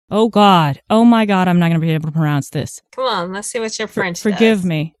Oh, God. Oh, my God. I'm not going to be able to pronounce this. Come on, let's see what your French Forgive does.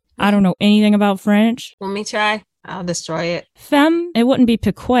 me. I don't know anything about French. Want me try? I'll destroy it. Femme, it wouldn't be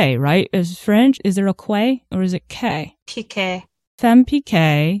piqué, right? Is French, is there a quay or is it K? Piqué. Femme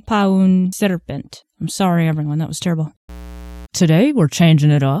piqué, pas un serpent. I'm sorry, everyone. That was terrible. Today, we're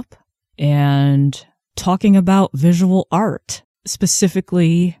changing it up and talking about visual art,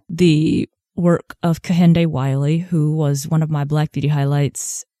 specifically the work of Kehinde Wiley, who was one of my Black Beauty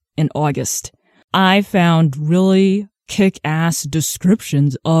highlights in August. I found really kick-ass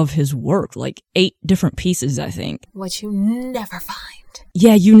descriptions of his work, like 8 different pieces, I think. What you never find.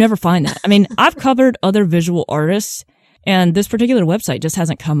 Yeah, you never find that. I mean, I've covered other visual artists, and this particular website just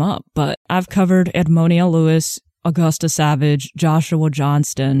hasn't come up, but I've covered Edmonia Lewis, Augusta Savage, Joshua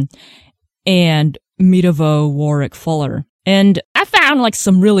Johnston, and Medavo Warwick Fuller. And I found like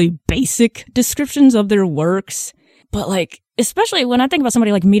some really basic descriptions of their works, but like, especially when I think about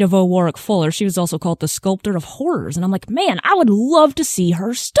somebody like Medavo Warwick Fuller, she was also called the sculptor of horrors. And I'm like, man, I would love to see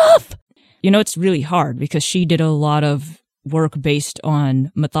her stuff. You know, it's really hard because she did a lot of work based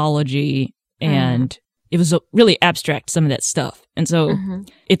on mythology and it was really abstract, some of that stuff. And so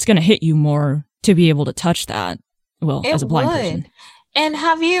it's going to hit you more to be able to touch that. Well, as a blind person. And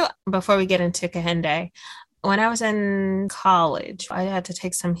have you, before we get into Kehinde, when I was in college, I had to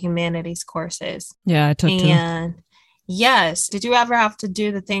take some humanities courses. Yeah, I took two. And yes, did you ever have to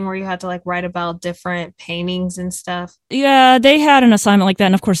do the thing where you had to like write about different paintings and stuff? Yeah, they had an assignment like that.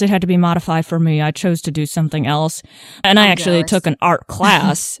 And of course, it had to be modified for me. I chose to do something else. And I actually took an art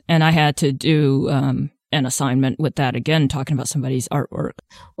class and I had to do an assignment with that again, talking about somebody's artwork.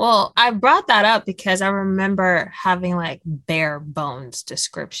 Well, I brought that up because I remember having like bare bones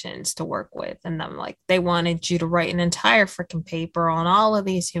descriptions to work with. And I'm like, they wanted you to write an entire freaking paper on all of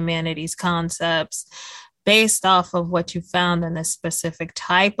these humanities concepts based off of what you found in a specific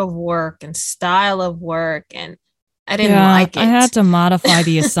type of work and style of work. And I didn't like it. I had to modify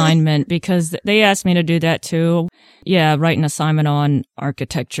the assignment because they asked me to do that too. Yeah, write an assignment on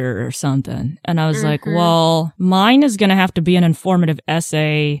architecture or something. And I was like, well, mine is going to have to be an informative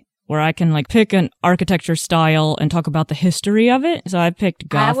essay where I can like pick an architecture style and talk about the history of it. So I picked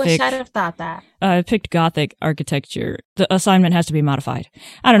Gothic. I wish I'd have thought that. I picked Gothic architecture. The assignment has to be modified.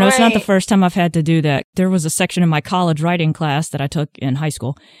 I don't know. Right. It's not the first time I've had to do that. There was a section in my college writing class that I took in high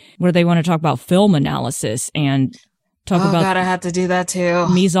school where they want to talk about film analysis and talk about. God, I had to do that too.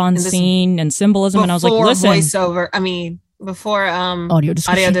 Mise-en-scene and symbolism. And I was like, listen. Before audio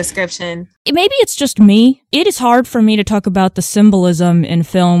description. Maybe it's just me. It is hard for me to talk about the symbolism in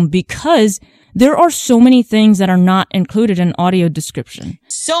film because there are so many things that are not included in audio description.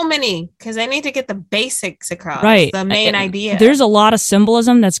 So many, because I need to get the basics across. Right. The main idea. There's a lot of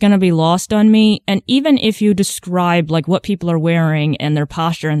symbolism that's going to be lost on me. And even if you describe like what people are wearing and their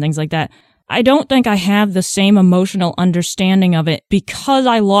posture and things like that, I don't think I have the same emotional understanding of it because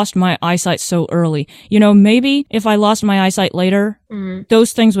I lost my eyesight so early. You know, maybe if I lost my eyesight later,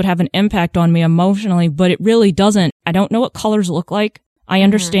 those things would have an impact on me emotionally, but it really doesn't. I don't know what colors look like. I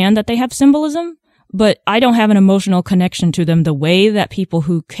understand that they have symbolism, but I don't have an emotional connection to them the way that people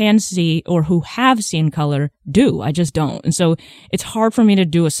who can see or who have seen color do. I just don't. And so it's hard for me to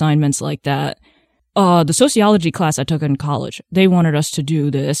do assignments like that. The sociology class I took in college, they wanted us to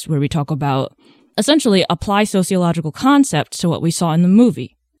do this where we talk about essentially apply sociological concepts to what we saw in the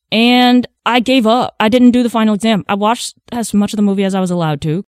movie. And I gave up. I didn't do the final exam. I watched as much of the movie as I was allowed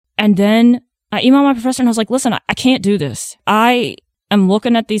to. And then I emailed my professor and I was like, listen, I can't do this. I am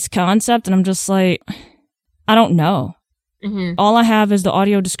looking at these concepts and I'm just like, I don't know. All I have is the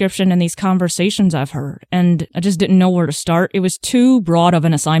audio description and these conversations I've heard. And I just didn't know where to start. It was too broad of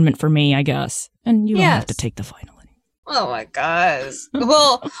an assignment for me, I guess. And you don't have to take the final. Oh my gosh.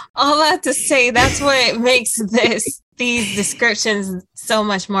 Well, all that to say, that's what makes these descriptions so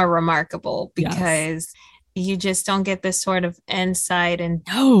much more remarkable because you just don't get this sort of insight and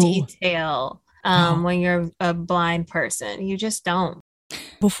detail when you're a blind person. You just don't.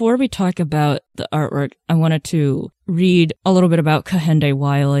 Before we talk about the artwork, I wanted to read a little bit about Kehinde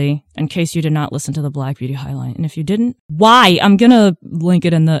Wiley in case you did not listen to the Black Beauty highlight. And if you didn't, why? I'm going to link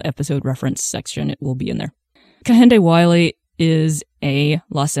it in the episode reference section. It will be in there. Kehinde Wiley is a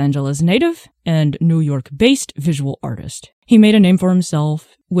Los Angeles native and New York-based visual artist. He made a name for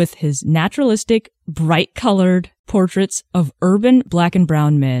himself with his naturalistic, bright-colored portraits of urban black and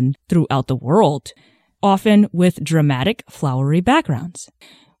brown men throughout the world, often with dramatic, flowery backgrounds.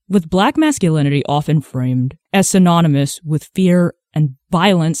 With black masculinity often framed as synonymous with fear and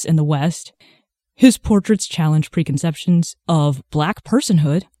violence in the West, his portraits challenge preconceptions of black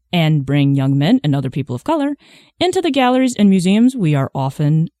personhood and bring young men and other people of color into the galleries and museums we are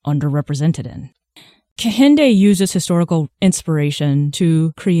often underrepresented in. Kehinde uses historical inspiration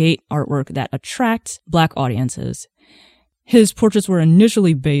to create artwork that attracts Black audiences. His portraits were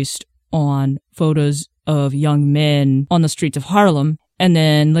initially based on photos of young men on the streets of Harlem, and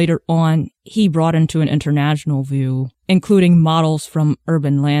then later on, he brought into an international view, including models from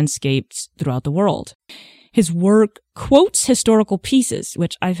urban landscapes throughout the world. His work quotes historical pieces,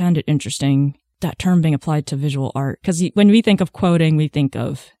 which I found it interesting, that term being applied to visual art. Because when we think of quoting, we think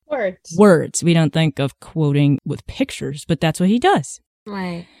of words. We don't think of quoting with pictures, but that's what he does.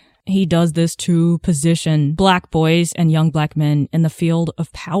 Right. He does this to position Black boys and young Black men in the field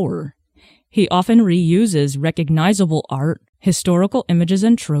of power. He often reuses recognizable art, historical images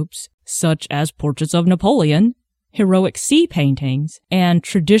and tropes, such as portraits of Napoleon, heroic sea paintings, and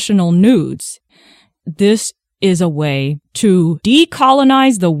traditional nudes. This is a way to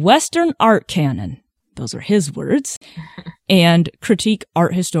decolonize the Western art canon. Those are his words. And critique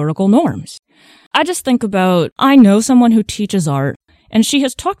art historical norms. I just think about, I know someone who teaches art, and she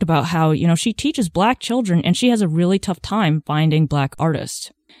has talked about how, she teaches Black children and she has a really tough time finding Black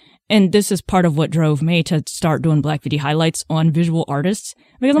artists. And this is part of what drove me to start doing Black VD highlights on visual artists.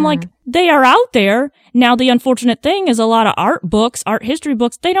 Because I'm like, they are out there. Now, the unfortunate thing is a lot of art books, art history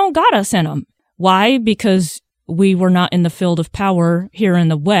books, they don't got us in them. Why? Because we were not in the field of power here in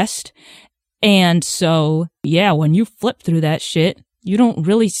the West. And so, yeah, when you flip through that shit, you don't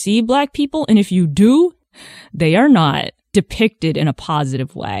really see Black people. And if you do, they are not depicted in a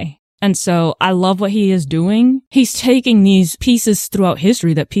positive way. And so I love what he is doing. He's taking these pieces throughout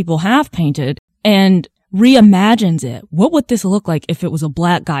history that people have painted and reimagines it. What would this look like if it was a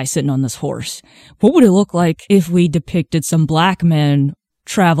Black guy sitting on this horse? What would it look like if we depicted some Black men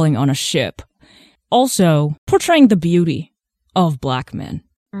traveling on a ship? Also, portraying the beauty of Black men,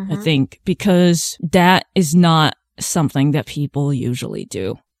 I think, because that is not something that people usually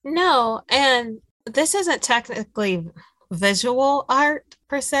do. No, and this isn't technically visual art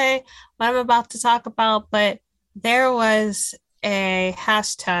per se, what I'm about to talk about, but there was a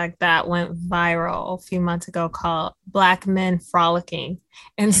hashtag that went viral a few months ago called Black Men Frolicking.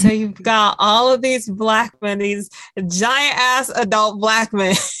 And so you've got all of these Black men, these giant ass adult Black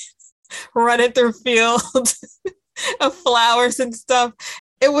men running through fields of flowers and stuff.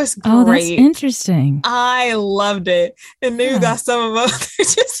 It was great. Oh, that's interesting. I loved it. And then you got some of them, they're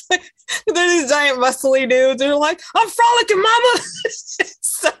just like, they're these giant muscly dudes. They're like, I'm frolicking, mama. It's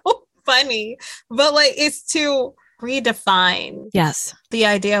just so funny. But like, it's to redefine the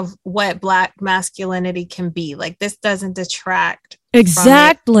idea of what Black masculinity can be. Like, this doesn't detract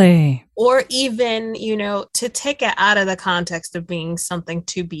exactly, or even, to take it out of the context of being something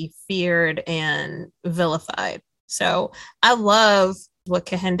to be feared and vilified. So I love what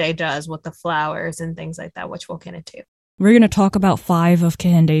Kehinde does with the flowers and things like that, which we'll get into. We're going to talk about 5 of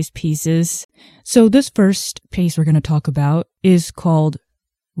Kehinde's pieces. So this first piece we're going to talk about is called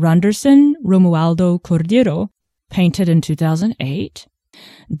Randerson Romualdo Cordeiro, painted in 2008.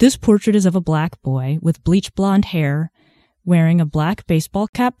 This portrait is of a Black boy with bleach blonde hair, wearing a black baseball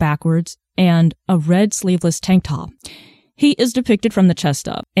cap backwards and a red sleeveless tank top. He is depicted from the chest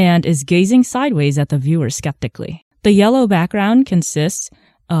up and is gazing sideways at the viewer skeptically. The yellow background consists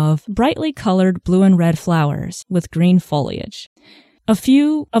of brightly colored blue and red flowers with green foliage. A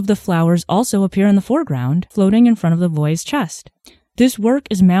few of the flowers also appear in the foreground, floating in front of the boy's chest. This work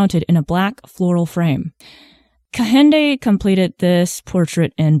is mounted in a black floral frame. Kehinde completed this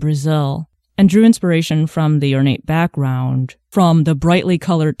portrait in Brazil and drew inspiration from the ornate background from the brightly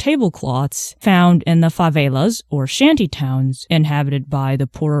colored tablecloths found in the favelas or shanty towns inhabited by the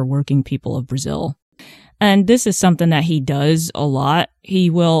poorer working people of Brazil. And this is something that he does a lot.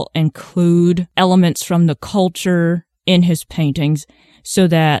 He will include elements from the culture in his paintings so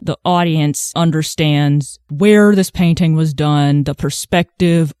that the audience understands where this painting was done, the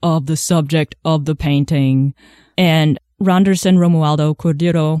perspective of the subject of the painting. And Randerson Romualdo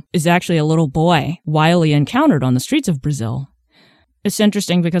Cordeiro is actually a little boy Wiley encountered on the streets of Brazil. It's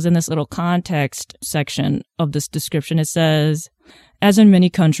interesting because in this little context section of this description, it says, as in many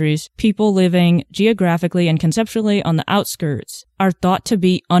countries, people living geographically and conceptually on the outskirts are thought to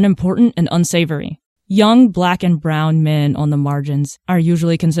be unimportant and unsavory. Young Black and brown men on the margins are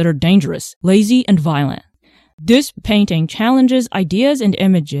usually considered dangerous, lazy, and violent. This painting challenges ideas and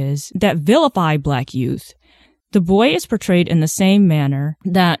images that vilify Black youth. The boy is portrayed in the same manner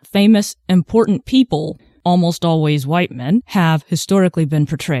that famous, important people, almost always white men, have historically been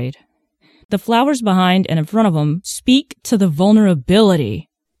portrayed. The flowers behind and in front of him speak to the vulnerability,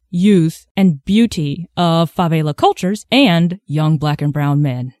 youth, and beauty of favela cultures and young Black and brown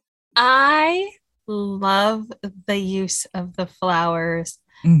men. I love the use of the flowers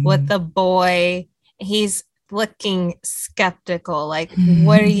with Mhm. the boy. He's looking skeptical. Like,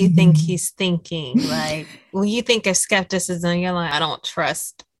 what do you think he's thinking? Like, when you think of skepticism, you're like, I don't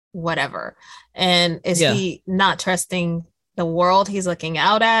trust whatever. And is Yeah. he not trusting the world he's looking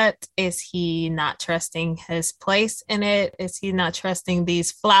out at? Is he not trusting his place in it? Is he not trusting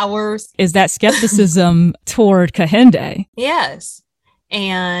these flowers? Is that skepticism toward Kahinde? Yes.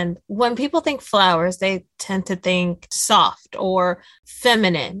 And when people think flowers, they tend to think soft or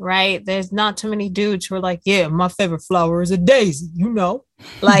feminine, right? There's not too many dudes who are like, yeah, my favorite flower is a daisy, you know?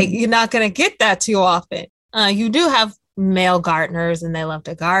 Like, you're not going to get that too often. You do have male gardeners and they love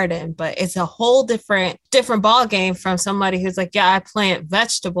to garden, but it's a whole different ball game from somebody who's like, yeah, I plant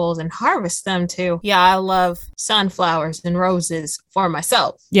vegetables and harvest them too. Yeah, I love sunflowers and roses for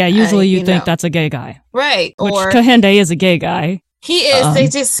myself. Yeah, usually you think that's a gay guy. Right. Which Kahinde is a gay guy. He is. They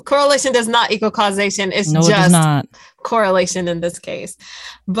just, correlation does not equal causation. It's no, just it does not. Correlation in this case.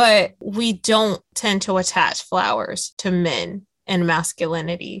 But we don't tend to attach flowers to men and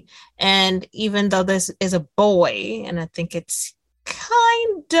masculinity. And even though this is a boy, and I think it's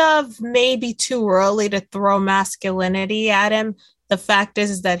kind of maybe too early to throw masculinity at him, the fact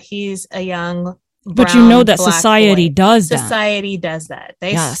is that he's a young but you know that society does that. Society does that.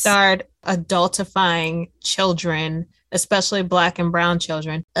 They start adultifying children, especially black and brown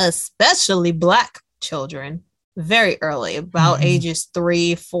children, especially black children, very early, about ages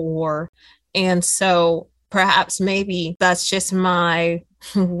 3, 4. And so perhaps maybe that's just my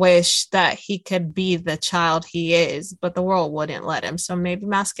wish that he could be the child he is, but the world wouldn't let him. So maybe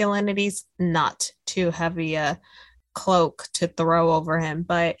masculinity's not too heavy a cloak to throw over him.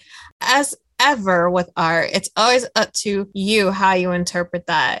 But as ever with art, it's always up to you how you interpret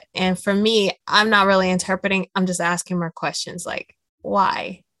that. And for me, I'm not really interpreting, I'm just asking more questions like,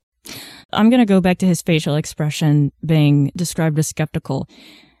 why? I'm going to go back to his facial expression being described as skeptical.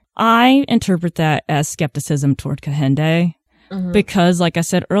 I interpret that as skepticism toward Kahinde because, like I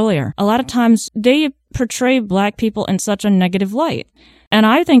said earlier, a lot of times they portray black people in such a negative light. And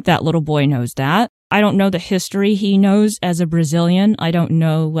I think that little boy knows that. I don't know the history he knows as a Brazilian. I don't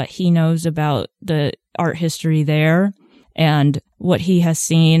know what he knows about the art history there and what he has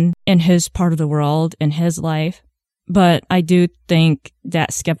seen in his part of the world, in his life. But I do think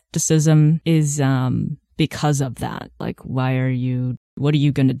that skepticism is because of that. Like, what are you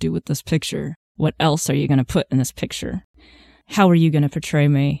going to do with this picture? What else are you going to put in this picture? How are you going to portray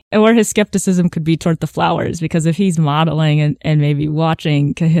me? Or his skepticism could be toward the flowers, because if he's modeling and maybe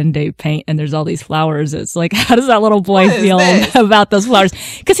watching Kahinde paint and there's all these flowers, it's like, how does that little boy feel about those flowers?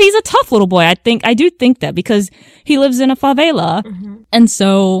 Because he's a tough little boy. I do think that because he lives in a favela. And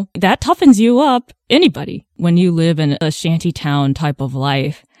so that toughens you up, anybody, when you live in a shanty town type of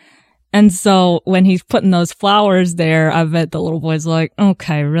life. And so when he's putting those flowers there, I bet the little boy's like,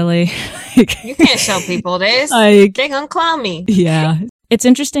 okay, really? You can't show people this. They're gonna clown me. Yeah. It's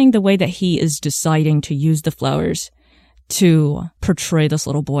interesting the way that he is deciding to use the flowers to portray this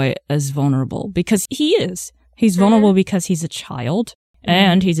little boy as vulnerable, because he is. He's vulnerable because he's a child,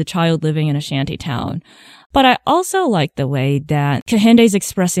 and he's a child living in a shanty town. But I also like the way that Kahinde's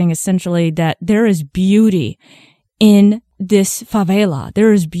expressing essentially that there is beauty in this favela.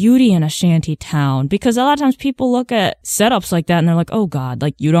 There is beauty in a shanty town, because a lot of times people look at setups like that and they're like, oh God,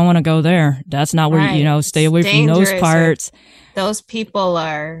 like, you don't want to go there. That's not where, stay away from those parts. Those people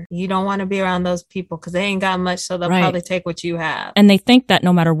you don't want to be around those people because they ain't got much, so they'll probably take what you have. And they think that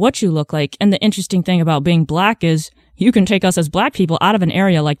no matter what you look like. And the interesting thing about being black is you can take us as black people out of an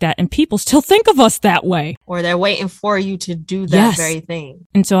area like that and people still think of us that way. Or they're waiting for you to do that very thing.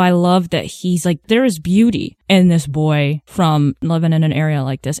 And so I love that he's like, there is beauty in this boy from living in an area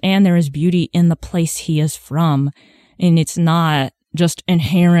like this. And there is beauty in the place he is from. And it's not just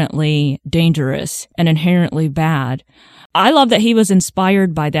inherently dangerous and inherently bad. I love that he was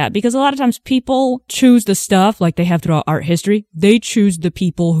inspired by that, because a lot of times people choose the stuff like they have throughout art history. They choose the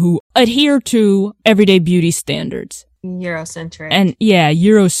people who adhere to everyday beauty standards. Eurocentric. And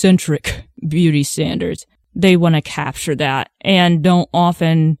Eurocentric beauty standards. They want to capture that and don't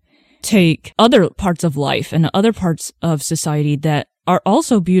often take other parts of life and other parts of society that are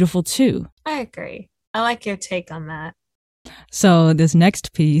also beautiful too. I agree. I like your take on that. So this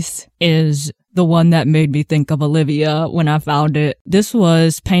next piece is the one that made me think of Olivia when I found it. This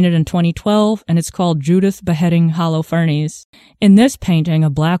was painted in 2012, and it's called Judith Beheading Holofernes. In this painting, a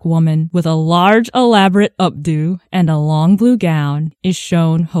black woman with a large, elaborate updo and a long blue gown is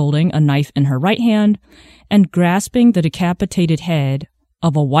shown holding a knife in her right hand and grasping the decapitated head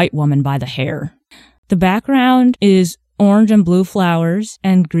of a white woman by the hair. The background is orange and blue flowers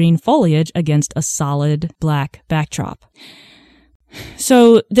and green foliage against a solid black backdrop.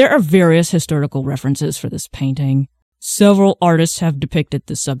 So there are various historical references for this painting. Several artists have depicted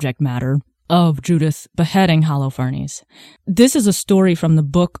the subject matter of Judith beheading Holofernes. This is a story from the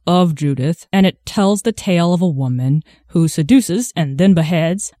Book of Judith, and it tells the tale of a woman who seduces and then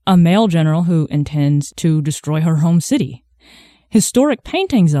beheads a male general who intends to destroy her home city. Historic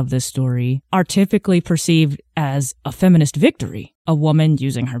paintings of this story are typically perceived as a feminist victory, a woman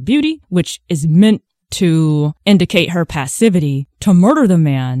using her beauty, which is meant to indicate her passivity, to murder the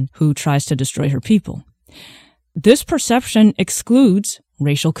man who tries to destroy her people. This perception excludes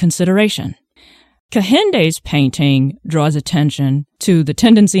racial consideration. Kahinde's painting draws attention to the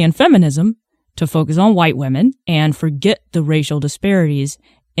tendency in feminism to focus on white women and forget the racial disparities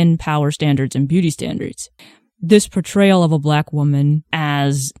in power standards and beauty standards. This portrayal of a black woman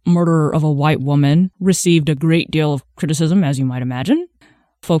as murderer of a white woman received a great deal of criticism, as you might imagine.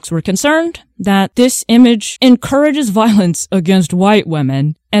 Folks were concerned that this image encourages violence against white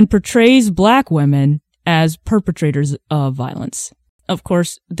women and portrays black women as perpetrators of violence. Of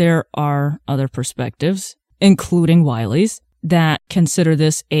course, there are other perspectives, including Wiley's, that consider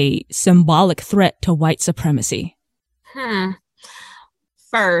this a symbolic threat to white supremacy.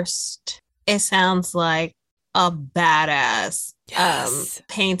 First, it sounds like a badass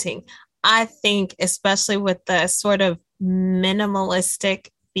painting. I think, especially with the sort of minimalistic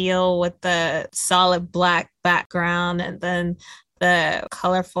feel with the solid black background and then the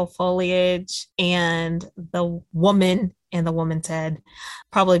colorful foliage and the woman and the woman's head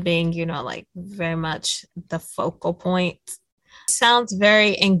probably being, like very much the focal point. Sounds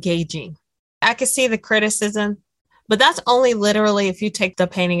very engaging. I could see the criticism, but that's only literally if you take the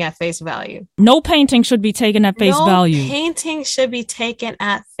painting at face value. No painting should be taken at face value. No painting should be taken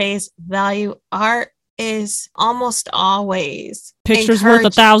at face value. Art is almost always pictures worth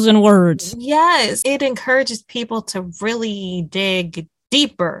 1,000 words. Yes, it encourages people to really dig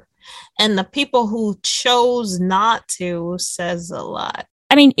deeper. And the people who chose not to says a lot.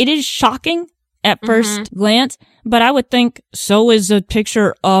 I mean, it is shocking at first glance, but I would think so is a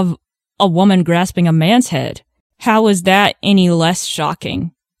picture of a woman grasping a man's head. How is that any less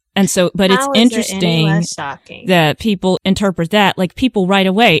shocking? And so, but it's interesting that people interpret that, like people right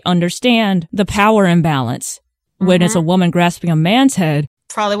away understand the power imbalance when it's a woman grasping a man's head.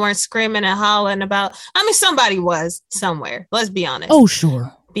 Probably weren't screaming and hollering about, somebody was somewhere. Let's be honest. Oh,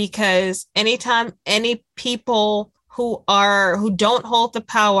 sure. Because anytime any people who don't hold the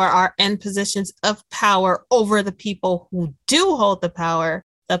power are in positions of power over the people who do hold the power,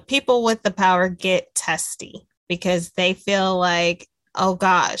 the people with the power get testy because they feel like, oh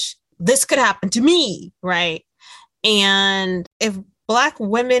gosh, this could happen to me, right? And if Black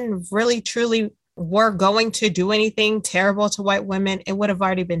women really truly were going to do anything terrible to white women, it would have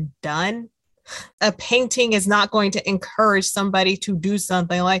already been done. A painting is not going to encourage somebody to do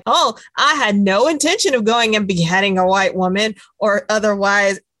something like, oh, I had no intention of going and beheading a white woman or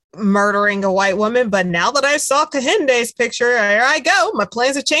otherwise murdering a white woman. But now that I saw Kahinde's picture, here I go. My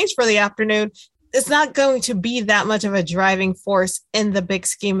plans have changed for the afternoon. It's not going to be that much of a driving force in the big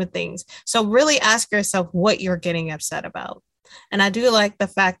scheme of things. So really ask yourself what you're getting upset about. And I do like the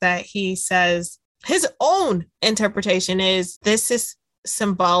fact that he says his own interpretation is this is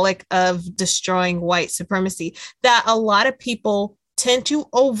symbolic of destroying white supremacy, that a lot of people tend to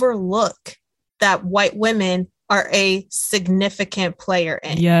overlook that white women are a significant player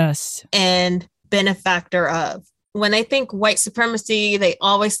in. Yes. And benefactor of. When they think white supremacy,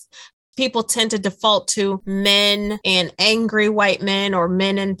 people tend to default to men and angry white men or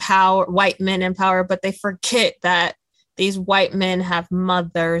men in power, white men in power, but they forget that these white men have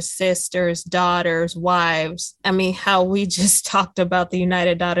mothers, sisters, daughters, wives. I mean, how we just talked about the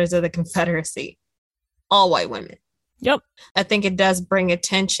United Daughters of the Confederacy, all white women. Yep. I think it does bring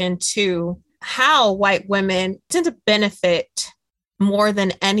attention to how white women tend to benefit more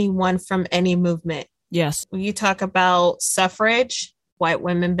than anyone from any movement. Yes. When you talk about suffrage, white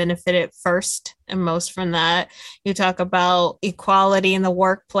women benefited first and most from that. You talk about equality in the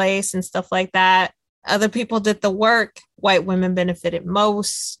workplace and stuff like that. Other people did the work. White women benefited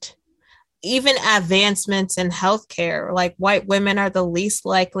most. Even advancements in healthcare, like white women are the least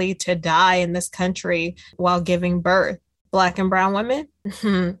likely to die in this country while giving birth. Black and brown women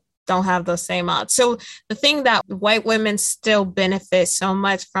don't have those same odds. So the thing that white women still benefit so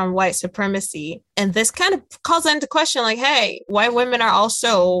much from white supremacy, and this kind of calls into question, like, hey, white women are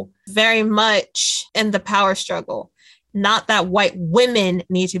also very much in the power struggle. Not that white women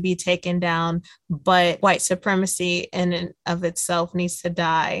need to be taken down, but white supremacy in and of itself needs to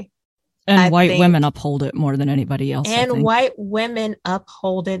die. And white women uphold it more than anybody else. And white women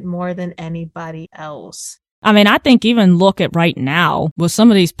uphold it more than anybody else. I mean, I think even look at right now with some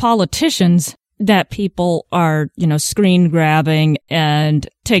of these politicians that people are, screen grabbing and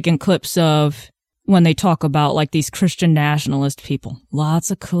taking clips of when they talk about like these Christian nationalist people. Lots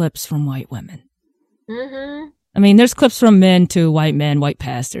of clips from white women. Mm-hmm. I mean, there's clips from men to white men, white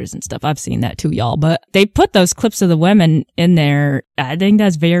pastors and stuff. I've seen that too, y'all. But they put those clips of the women in there. I think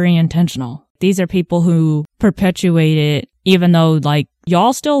that's very intentional. These are people who perpetuate it, even though, like,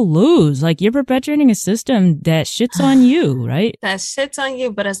 y'all still lose. Like, you're perpetuating a system that shits on you, right? That shits on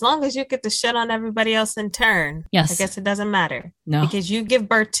you. But as long as you get to shit on everybody else in turn, yes. I guess it doesn't matter. No. Because you give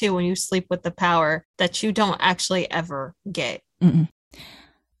birth to when you sleep with the power that you don't actually ever get. Mm-mm.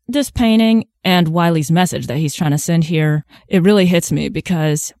 This painting and Wiley's message that he's trying to send here, it really hits me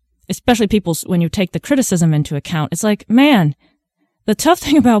because, especially people, when you take the criticism into account, it's like, man, the tough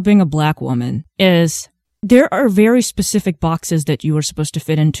thing about being a black woman is there are very specific boxes that you are supposed to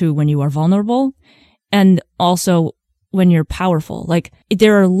fit into when you are vulnerable and also when you're powerful. Like,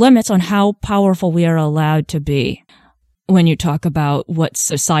 there are limits on how powerful we are allowed to be when you talk about what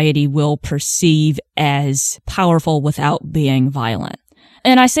society will perceive as powerful without being violent.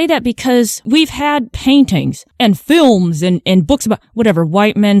 And I say that because we've had paintings and films and books about whatever,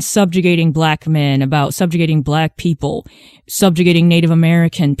 white men subjugating black men, about subjugating black people, subjugating Native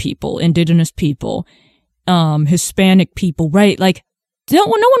American people, indigenous people, Hispanic people, right? Like, no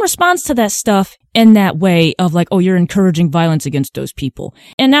one responds to that stuff in that way of like, oh, you're encouraging violence against those people.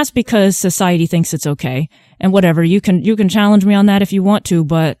 And that's because society thinks it's okay. And whatever, you can challenge me on that if you want to,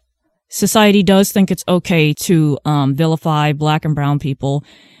 but society does think it's okay to vilify black and brown people,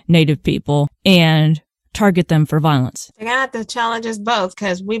 native people, and target them for violence. They're going to have to challenge us both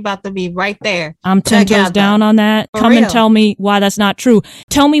because we about to be right there. I'm 10 toes down on that. Come and tell me why that's not true.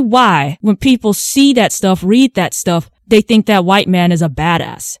 Tell me why, when people see that stuff, read that stuff, they think that white man is a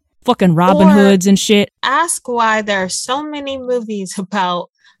badass. Fucking Robin Hoods and shit. Ask why there are so many movies about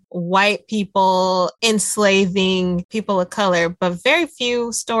white people enslaving people of color, but very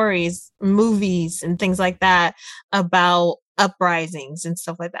few stories, movies, and things like that about uprisings and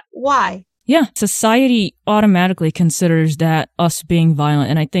stuff like that. Why? Yeah, society automatically considers that us being violent,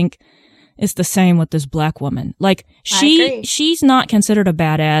 and I think it's the same with this black woman. Like, she's not considered a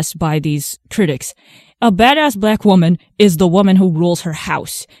badass by these critics. A badass black woman is the woman who rules her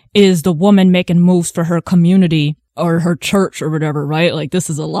house, is the woman making moves for her community or her church or whatever, right? Like, this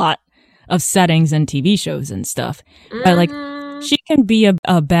is a lot of settings and TV shows and stuff. Mm-hmm. But like, she can be a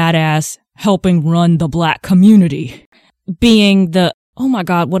badass helping run the black community, being the, oh my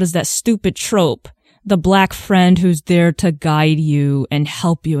God, what is that stupid trope? The black friend who's there to guide you and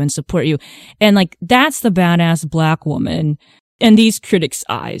help you and support you. And like, that's the badass black woman in these critics'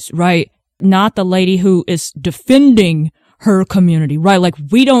 eyes, right? Not the lady who is defending her community, right? Like,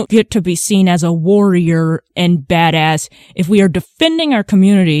 we don't get to be seen as a warrior and badass if we are defending our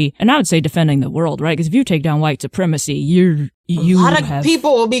community, and I would say defending the world, right? Because if you take down white supremacy, a lot of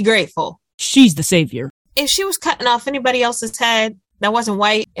people will be grateful. She's the savior. If she was cutting off anybody else's head that wasn't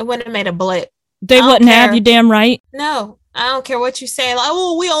white, it wouldn't have made a blip. They wouldn't have, you damn right. No, I don't care what you say. Like,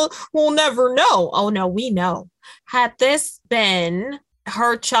 oh, we'll never know. Oh no, we know. Had this been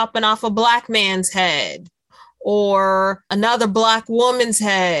her chopping off a black man's head, or another black woman's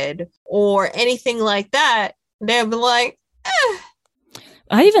head, or anything like that, they'd be like,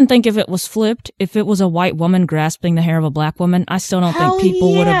 I even think if it was flipped, if it was a white woman grasping the hair of a black woman, I still don't think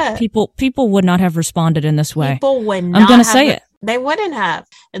people would have, people would not have responded in this way. People would not. I'm going to say it. They wouldn't have.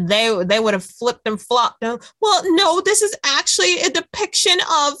 They would have flipped and flopped them. Well, no, this is actually a depiction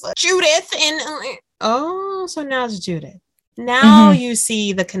of Judith. And so now it's Judith. Now you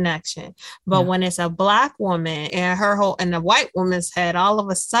see the connection. But when it's a black woman and her whole and a white woman's head, all of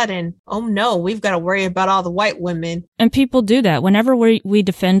a sudden, oh no, we've got to worry about all the white women. And people do that. Whenever we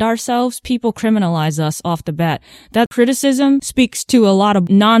defend ourselves, people criminalize us off the bat. That criticism speaks to a lot of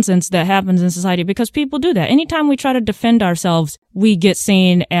nonsense that happens in society because people do that. Anytime we try to defend ourselves, we get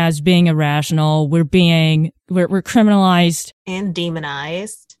seen as being irrational. We're criminalized and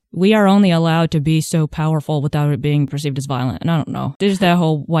demonized. We are only allowed to be so powerful without it being perceived as violent. And I don't know. There's that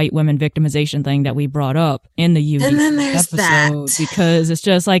whole white women victimization thing that we brought up in the UV episode. That. Because it's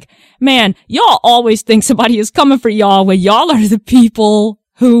just like, man, y'all always think somebody is coming for y'all when y'all are the people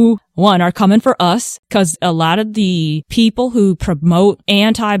who, one, are coming for us. Because a lot of the people who promote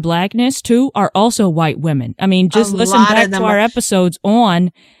anti-blackness, too, are also white women. I mean, just listen back to our episodes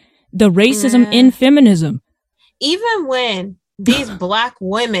on the racism in feminism. Even when these Black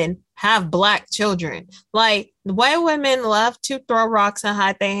women have Black children. Like, white women love to throw rocks and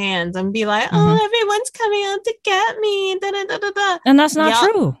hide their hands and be like, oh, everyone's coming out to get me. Da, da, da, da, da. And that's not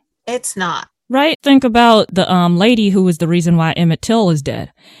true. It's not. Right? Think about the lady who was the reason why Emmett Till is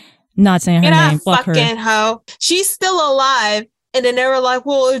dead. Not saying her name. Fuck her. Fucking hoe. She's still alive. And then they were like,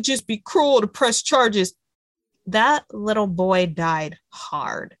 well, it'd just be cruel to press charges. That little boy died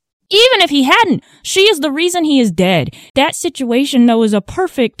hard. Even if he hadn't, she is the reason he is dead. That situation, though, is a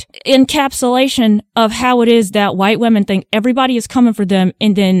perfect encapsulation of how it is that white women think everybody is coming for them,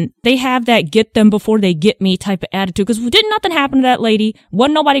 and then they have that get them before they get me type of attitude. Because did nothing happen to that lady?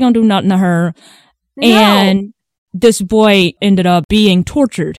 Wasn't nobody gonna do nothing to her? No. And this boy ended up being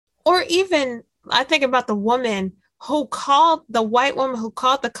tortured. Or even, I think about the white woman who called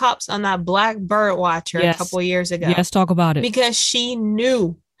the cops on that Black bird watcher a couple of years ago. Yes, talk about it. Because she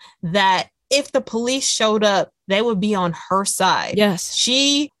knew that if the police showed up, they would be on her side. Yes.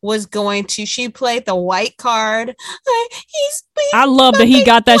 She played the white card. I love that he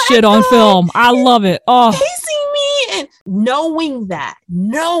got that shit on film. I love it. Oh. Chasing me. And knowing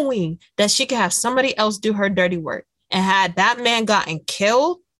that she could have somebody else do her dirty work. And had that man gotten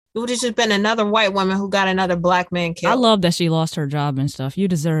killed, it would have just been another white woman who got another Black man killed. I love that she lost her job and stuff. You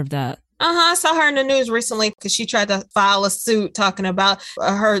deserve that. I saw her in the news recently because she tried to file a suit talking about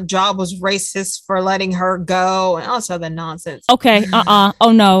her job was racist for letting her go and all this other nonsense. Okay,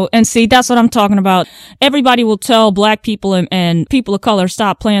 oh no. And see, that's what I'm talking about. Everybody will tell Black people and people of color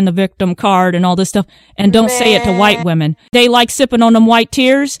stop playing the victim card and all this stuff and don't say it to white women. They like sipping on them white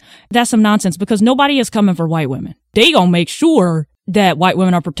tears. That's some nonsense because nobody is coming for white women. They gonna make sure that white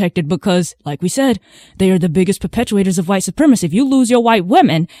women are protected because, like we said, they are the biggest perpetuators of white supremacy. If you lose your white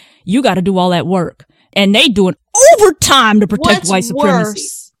women, you got to do all that work. And they doing overtime to protect white supremacy. What's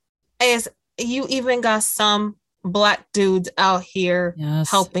worse is you even got some Black dudes out here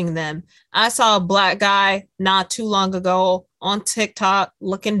helping them. I saw a Black guy not too long ago on TikTok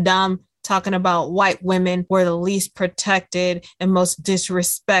looking dumb, talking about white women were the least protected and most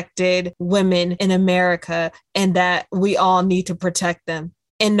disrespected women in America and that we all need to protect them.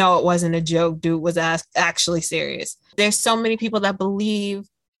 And no, it wasn't a joke. Dude was actually serious. There's so many people that believe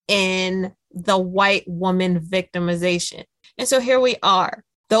in the white woman victimization. And so here we are.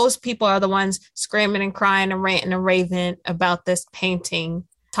 Those people are the ones screaming and crying and ranting and raving about this painting,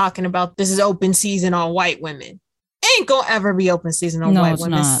 talking about this is open season on white women. Ain't gonna ever be open season on white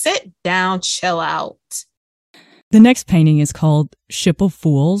women. Not. Sit down, chill out. The next painting is called Ship of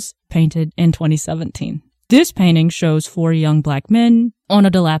Fools, painted in 2017. This painting shows 4 young Black men on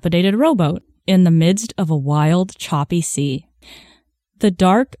a dilapidated rowboat in the midst of a wild, choppy sea. The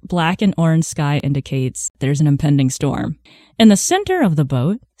dark black and orange sky indicates there's an impending storm. In the center of the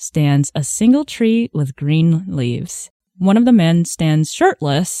boat stands a single tree with green leaves. One of the men stands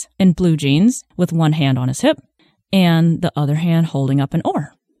shirtless in blue jeans with one hand on his hip and the other hand holding up an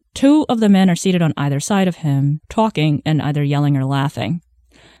oar. 2 of the men are seated on either side of him, talking and either yelling or laughing.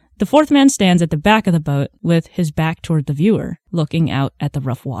 The 4th man stands at the back of the boat with his back toward the viewer, looking out at the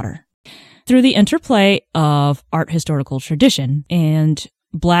rough water. Through the interplay of art historical tradition and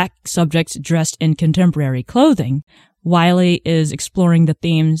Black subjects dressed in contemporary clothing, Wiley is exploring the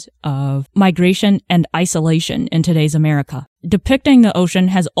themes of migration and isolation in today's America. Depicting the ocean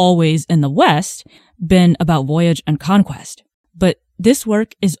has always, in the West, been about voyage and conquest. But this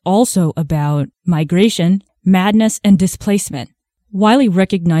work is also about migration, madness, and displacement. Wiley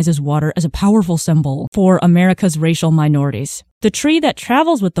recognizes water as a powerful symbol for America's racial minorities. The tree that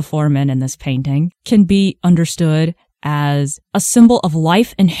travels with the 4 men in this painting can be understood as a symbol of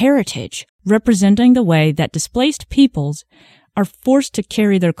life and heritage, representing the way that displaced peoples are forced to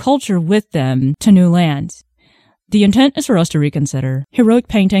carry their culture with them to new lands. The intent is for us to reconsider heroic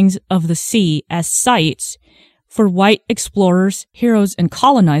paintings of the sea as sites for white explorers, heroes, and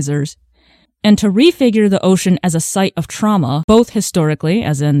colonizers, and to refigure the ocean as a site of trauma, both historically,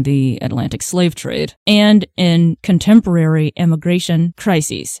 as in the Atlantic slave trade, and in contemporary immigration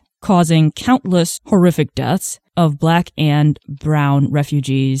crises, causing countless horrific deaths of Black and brown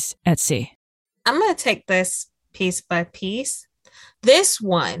refugees at sea. I'm going to take this piece by piece. This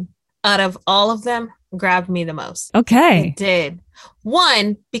one, out of all of them, grabbed me the most. Okay. It did.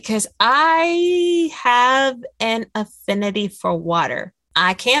 One, because I have an affinity for water.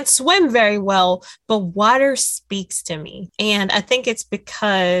 I can't swim very well, but water speaks to me. And I think it's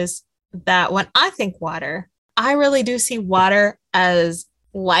because that when I think water, I really do see water as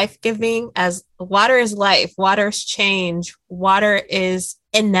life-giving, as water is life, water is change, water is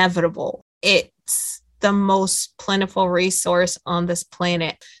inevitable. It's the most plentiful resource on this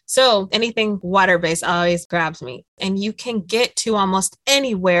planet. So anything water-based always grabs me. And you can get to almost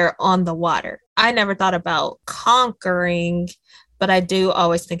anywhere on the water. I never thought about conquering, but I do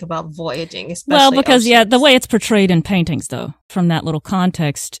always think about voyaging. Well, because, oceans. the way it's portrayed in paintings, though, from that little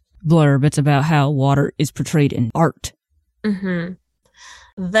context blurb, it's about how water is portrayed in art. Mm-hmm.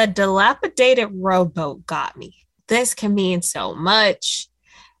 The dilapidated rowboat got me. This can mean so much.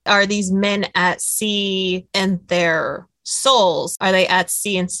 Are these men at sea in their souls? Are they at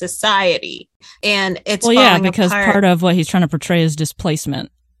sea in society? And it's falling because apart. part of what he's trying to portray is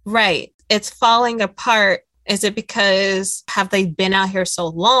displacement. Right. It's falling apart. Is it because have they been out here so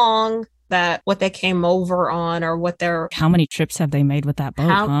long that what they came over on or what they're... How many trips have they made with that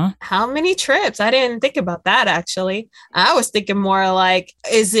boat, How many trips? I didn't think about that, actually. I was thinking more like,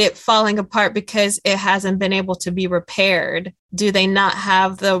 is it falling apart because it hasn't been able to be repaired? Do they not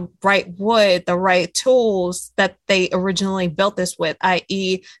have the right wood, the right tools that they originally built this with,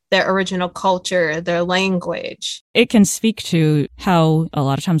 i.e. their original culture, their language? It can speak to how a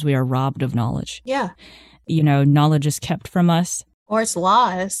lot of times we are robbed of knowledge. Yeah. Knowledge is kept from us. Or it's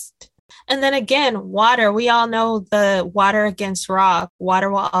lost. And then again, water, we all know the water against rock, water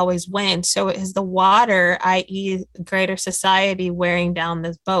will always win. So it is the water, i.e. greater society, wearing down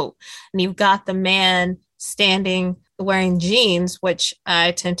this boat. And you've got the man standing wearing jeans, which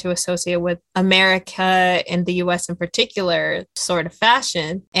I tend to associate with America and the US in particular sort of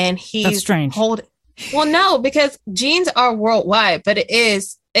fashion. And he's That's strange. Well, no, because jeans are worldwide, but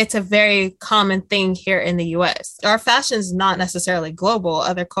it's a very common thing here in the US. Our fashion is not necessarily global.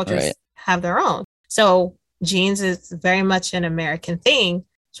 Other cultures have their own. So jeans is very much an American thing.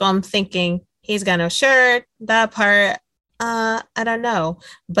 So I'm thinking he's got no shirt, that part, I don't know.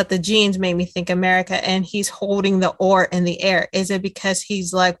 But the jeans made me think America, and he's holding the oar in the air. Is it because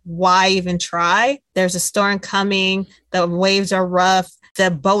he's like, why even try? There's a storm coming. The waves are rough.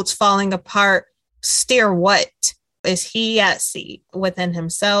 The boat's falling apart. Steer what? Is he at sea within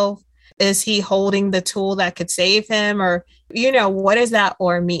himself? Is he holding the tool that could save him? Or, what does that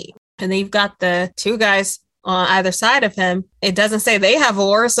oar mean? And then you've got the two guys on either side of him. It doesn't say they have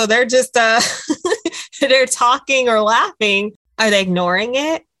oars, so they're just, they're talking or laughing. Are they ignoring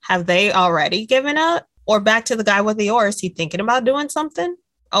it? Have they already given up? Or back to the guy with the oar, is he thinking about doing something?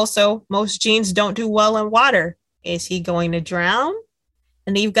 Also, most jeans don't do well in water. Is he going to drown?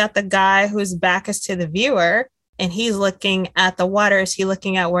 And you've got the guy whose back is to the viewer, and he's looking at the water. Is he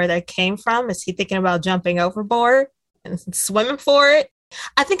looking at where they came from? Is he thinking about jumping overboard and swimming for it?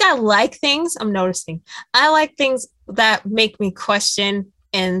 I think I like things that make me question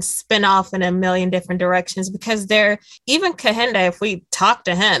and spin off in a million different directions, because even Kehinde, if we talk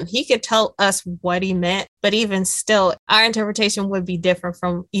to him, he could tell us what he meant, but even still, our interpretation would be different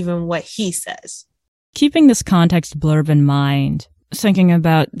from even what he says. Keeping this context blurb in mind, thinking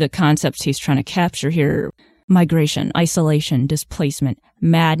about the concepts he's trying to capture here: migration, isolation, displacement,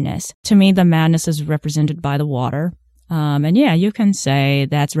 madness. To me, the madness is represented by the water. And you can say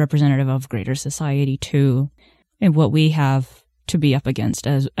that's representative of greater society too, and what we have to be up against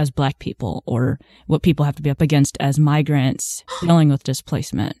as Black people, or what people have to be up against as migrants dealing with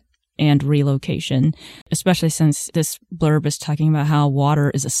displacement and relocation, especially since this blurb is talking about how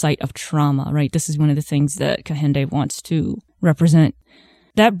water is a site of trauma, right? This is one of the things that Kehinde wants to represent.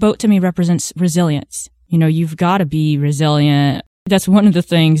 That boat to me represents resilience. You've got to be resilient. That's one of the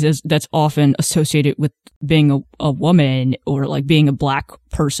things that's often associated with being a woman, or like being a Black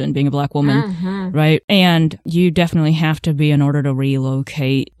person, being a Black woman, right? And you definitely have to be in order to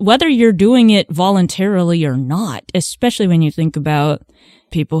relocate, whether you're doing it voluntarily or not, especially when you think about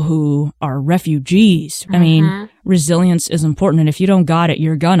people who are refugees. I mean, resilience is important. And if you don't got it,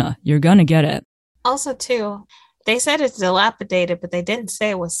 you're gonna get it. Also, too, they said it's dilapidated, but they didn't say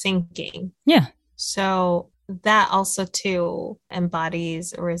it was sinking. Yeah. So that also, too,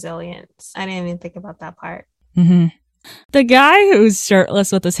 embodies resilience. I didn't even think about that part. Mm-hmm. The guy who's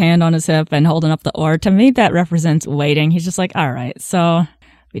shirtless with his hand on his hip and holding up the oar, to me, that represents waiting. He's just like, all right, so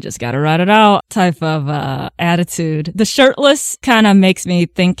we just got to ride it out type of attitude. The shirtless kind of makes me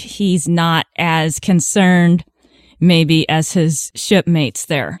think he's not as concerned maybe as his shipmates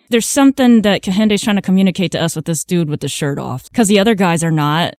there. There's something that Kehinde's trying to communicate to us with this dude with the shirt off, because the other guys are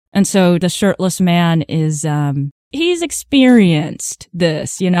not. And so the shirtless man is, he's experienced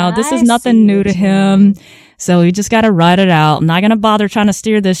this, this is nothing new to him. So we just got to ride it out. I'm not going to bother trying to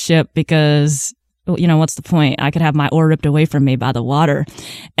steer this ship because you know, what's the point? I could have my oar ripped away from me by the water.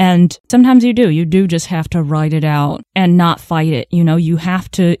 And sometimes you do just have to ride it out and not fight it. You know, you have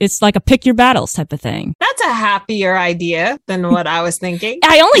to, it's like a pick your battles type of thing. That's a happier idea than what I was thinking.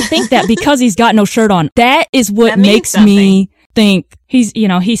 I only think that because he's got no shirt on. That is what makes me think he's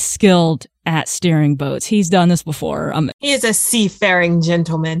skilled at steering boats. He's done this before. He is a seafaring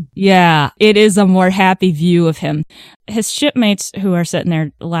gentleman. Yeah, it is a more happy view of him. His shipmates who are sitting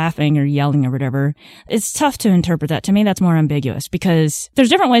there laughing or yelling or whatever, it's tough to interpret that. To me, that's more ambiguous because there's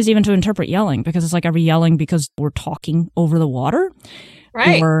different ways even to interpret yelling, because it's like, are we yelling because we're talking over the water?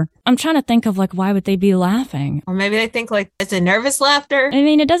 Right. Or I'm trying to think of like, why would they be laughing? Or maybe they think like it's a nervous laughter. I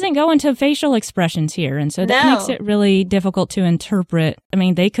mean, it doesn't go into facial expressions here. And so that makes it really difficult to interpret. I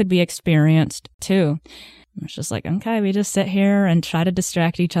mean, they could be experienced too. It's just like, okay, we just sit here and try to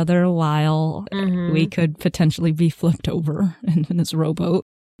distract each other a while. Mm-hmm. We could potentially be flipped over in this rowboat.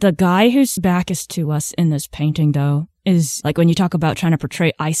 The guy whose back is to us in this painting, though, is like when you talk about trying to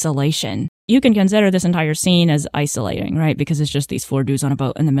portray isolation. You can consider this entire scene as isolating, right? Because it's just these four dudes on a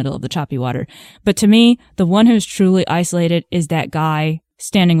boat in the middle of the choppy water. But to me, the one who's truly isolated is that guy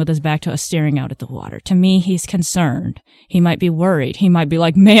standing with his back to us staring out at the water. To me, he's concerned. He might be worried. He might be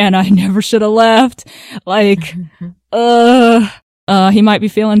like, man, I never should have left. Like, he might be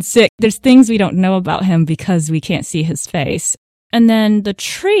feeling sick. There's things we don't know about him because we can't see his face. And then the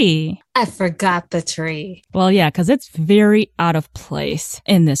tree. I forgot the tree. Well, yeah, because it's very out of place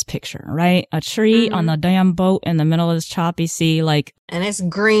in this picture, right? A tree on the damn boat in the middle of this choppy sea, like. And it's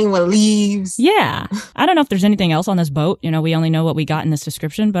green with leaves. Yeah. I don't know if there's anything else on this boat. You know, we only know what we got in this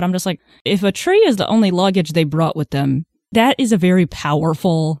description, but I'm just like, if a tree is the only luggage they brought with them, that is a very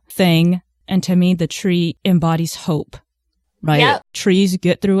powerful thing. And to me, the tree embodies hope, right? Yep. Trees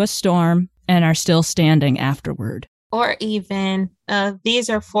get through a storm and are still standing afterward. Or even, these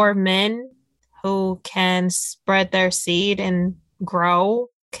are four men who can spread their seed and grow,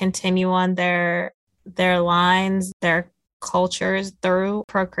 continue on their lines, their cultures through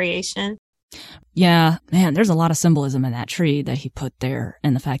procreation. Yeah, man, there's a lot of symbolism in that tree that he put there,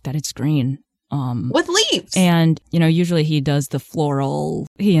 and the fact that it's green. With leaves. And, you know, usually he does the floral,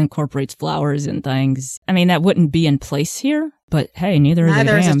 he incorporates flowers and things. I mean, that wouldn't be in place here, but hey, neither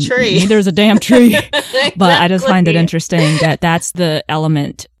is a tree. Neither is a damn tree. Exactly. But I just find it interesting that that's the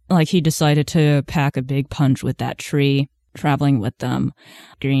element. Like, he decided to pack a big punch with that tree, traveling with them.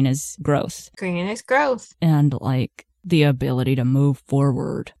 Green is growth. Green is growth. And, like, the ability to move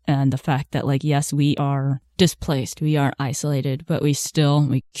forward. And the fact that, like, yes, we are displaced, we are isolated, but we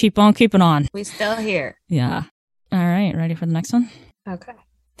keep on keeping on. We still here. Yeah. All right, ready for the next one? Okay.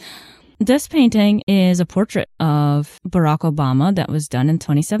 This painting is a portrait of Barack Obama that was done in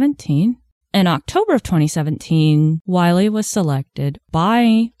 2017. In October of 2017, Wiley was selected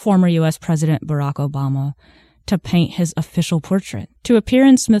by former U.S. President Barack Obama to paint his official portrait to appear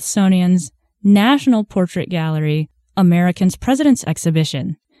in Smithsonian's National Portrait Gallery American's Presidents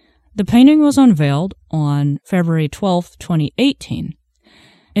Exhibition. The painting was unveiled on February 12, 2018.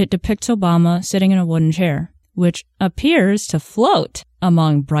 It depicts Obama sitting in a wooden chair, which appears to float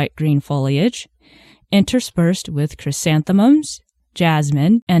among bright green foliage, interspersed with chrysanthemums,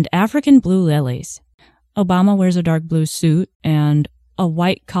 jasmine, and African blue lilies. Obama wears a dark blue suit and a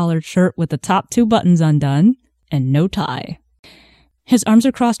white collared shirt with the top two buttons undone and no tie. His arms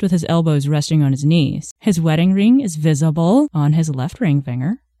are crossed with his elbows resting on his knees. His wedding ring is visible on his left ring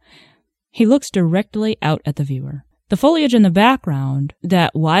finger. He looks directly out at the viewer. The foliage in the background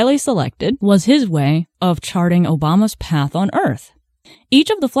that Wiley selected was his way of charting Obama's path on Earth. Each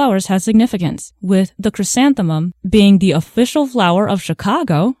of the flowers has significance, with the chrysanthemum being the official flower of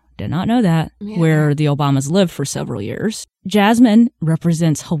Chicago, did not know that, where the Obamas lived for several years. Jasmine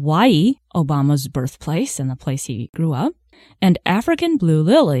represents Hawaii, Obama's birthplace and the place he grew up. And African blue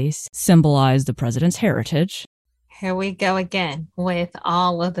lilies symbolize the president's heritage. Here we go again with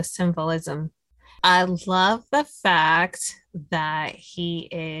all of the symbolism. I love the fact that he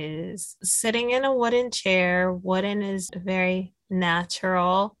is sitting in a wooden chair. Wooden is very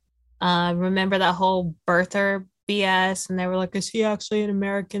natural. Remember that whole birther BS? And they were like, is he actually an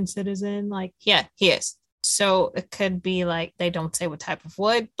American citizen? Like, yeah, he is. So it could be like, they don't say what type of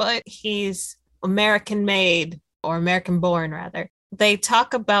wood, but he's American made or American born rather. They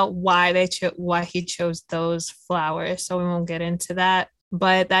talk about why why he chose those flowers. So we won't get into that.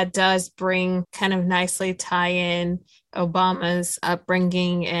 But that does bring kind of nicely tie in Obama's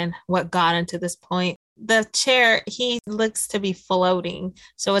upbringing and what got him to this point. The chair, he looks to be floating.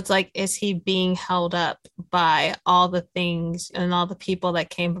 So it's like, is he being held up by all the things and all the people that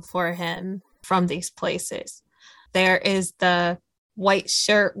came before him from these places? There is the white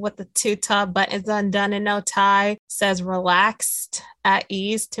shirt with the two top buttons undone and no tie, says relaxed, at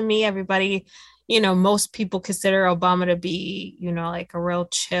ease. To me, everybody, most people consider Obama to be, like a real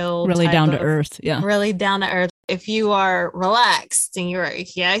chill, really down to earth. Yeah. Really down to earth. If you are relaxed and you're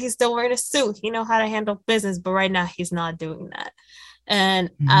like, yeah, he's still wearing a suit. He know how to handle business, but right now he's not doing that. And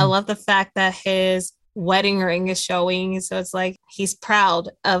I love the fact that his wedding ring is showing. So it's like he's proud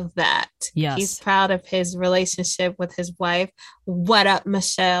of that. Yes. He's proud of his relationship with his wife. What up,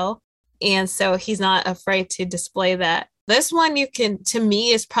 Michelle? And so he's not afraid to display that. This one to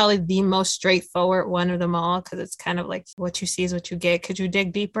me, is probably the most straightforward one of them all, because it's kind of like what you see is what you get. Could you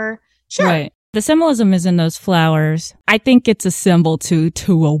dig deeper? Sure. Right. The symbolism is in those flowers. I think it's a symbol to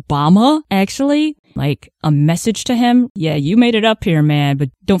Obama, actually, like a message to him. Yeah, you made it up here, man, but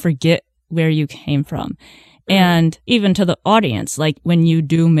don't forget where you came from. And even to the audience, like when you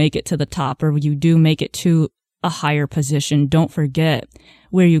do make it to the top or you do make it to a higher position, don't forget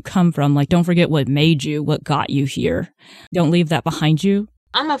where you come from. Like, don't forget what made you, what got you here. Don't leave that behind you.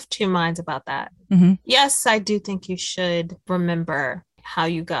 I'm of two minds about that. Yes, I do think you should remember how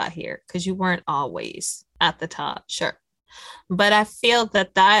you got here, because you weren't always at the top. Sure. But I feel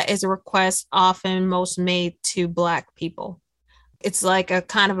that is a request often most made to Black people. It's like a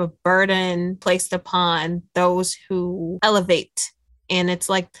kind of a burden placed upon those who elevate. And it's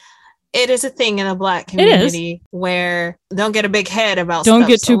like, it is a thing in the Black community where don't get a big head about don't stuff.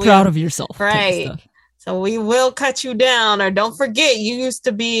 Get too proud of yourself. Right. So we will cut you down, or don't forget you used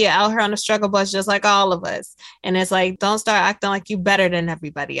to be out here on the struggle bus just like all of us. And it's like, don't start acting like you better than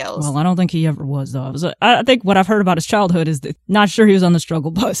everybody else. Well, I don't think he ever was, though. I think what I've heard about his childhood is that not sure he was on the struggle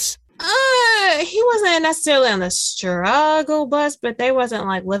bus. He wasn't necessarily on the struggle bus, but they wasn't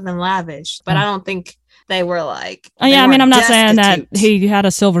like living lavish. But I don't think they were like. Oh yeah, I mean, I'm not saying that he had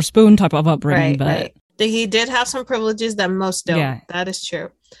a silver spoon type of upbringing, but he did have some privileges that most don't. Yeah. That is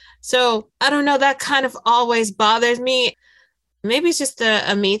true. So I don't know. That kind of always bothers me. Maybe it's just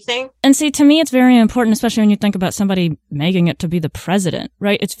a me thing. And see, to me, it's very important, especially when you think about somebody making it to be the president,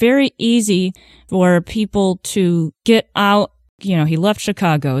 right? It's very easy for people to get out. He left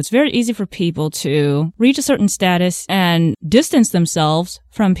Chicago. It's very easy for people to reach a certain status and distance themselves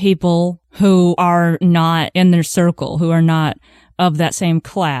from people who are not in their circle, who are not of that same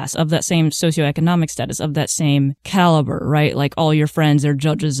class, of that same socioeconomic status, of that same caliber, right? Like all your friends are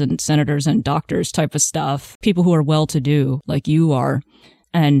judges and senators and doctors type of stuff, people who are well-to-do like you are,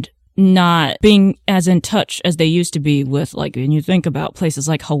 and not being as in touch as they used to be with, like, when you think about places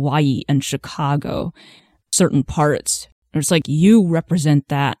like Hawaii and Chicago, certain parts, it's like you represent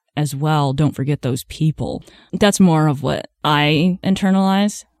that as well. Don't forget those people. That's more of what I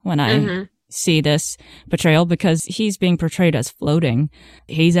internalize when I see this portrayal, because he's being portrayed as floating.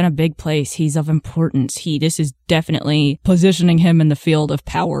 He's in a big place. He's of importance. This is definitely positioning him in the field of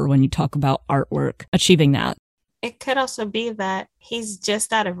power when you talk about artwork, achieving that. It could also be that he's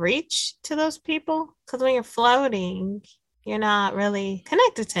just out of reach to those people, because when you're floating, you're not really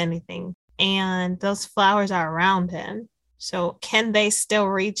connected to anything, and those flowers are around him. So can they still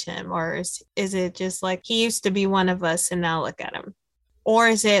reach him? Or is it just like he used to be one of us and now look at him? Or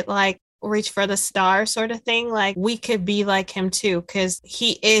is it like reach for the star sort of thing? Like we could be like him too, because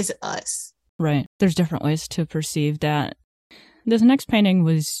he is us. Right. There's different ways to perceive that. This next painting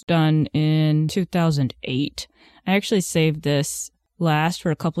was done in 2008. I actually saved this last for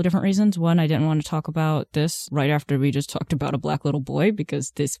a couple of different reasons. One, I didn't want to talk about this right after we just talked about a Black little boy,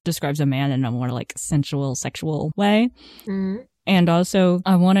 because this describes a man in a more like sensual, sexual way. And also,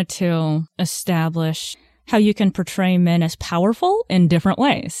 I wanted to establish how you can portray men as powerful in different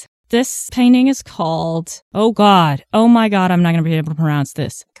ways. This painting is called, oh my God, I'm not going to be able to pronounce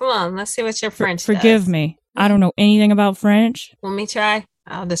this. Come on, let's see what your French Forgive me. I don't know anything about French. Let me try.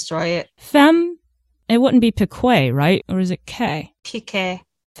 I'll destroy it. Femme, it wouldn't be piqué, right? Or is it K? Piqué.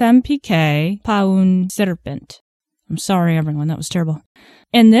 Femme piqué, pas un serpent. I'm sorry, everyone. That was terrible.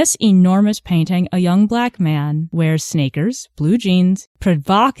 In this enormous painting, a young Black man wears sneakers, blue jeans,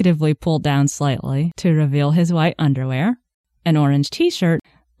 provocatively pulled down slightly to reveal his white underwear, an orange t-shirt,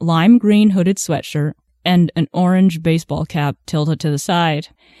 lime green hooded sweatshirt, and an orange baseball cap tilted to the side.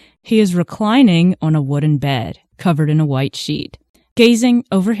 He is reclining on a wooden bed, covered in a white sheet, gazing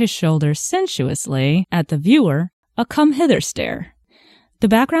over his shoulder sensuously at the viewer, a come-hither stare. The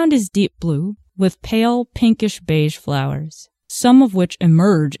background is deep blue, with pale pinkish beige flowers, some of which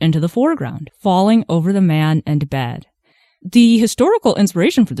emerge into the foreground, falling over the man and bed. The historical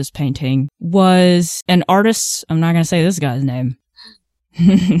inspiration for this painting was an artist's, I'm not going to say this guy's name,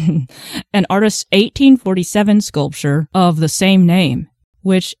 an artist's 1847 sculpture of the same name.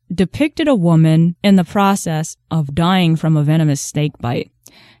 which depicted a woman in the process of dying from a venomous snake bite.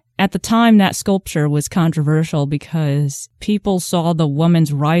 At the time, that sculpture was controversial because people saw the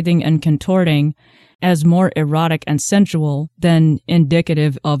woman's writhing and contorting as more erotic and sensual than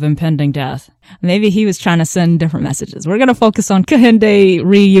indicative of impending death. Maybe he was trying to send different messages. We're going to focus on Kehinde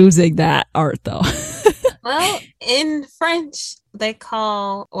reusing that art, though. Well, in French, they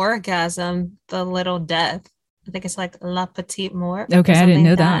call orgasm the little death. I think it's like la petite mort. Okay, I didn't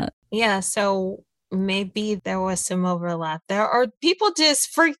know that. Yeah, so maybe there was some overlap there, or people just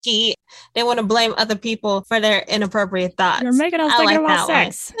freaky. They want to blame other people for their inappropriate thoughts. You're making us thinking about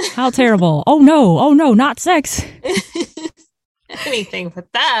sex. How terrible. Oh no, not sex. Anything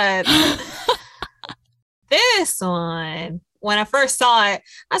but that. This one, when I first saw it,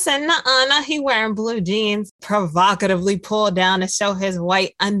 I said, nah, he wearing blue jeans, provocatively pulled down to show his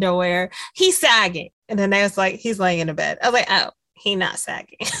white underwear. He's sagging. And then they was like, he's laying in the bed. I was like, oh, he not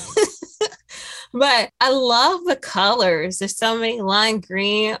sagging. But I love the colors. There's so many: lime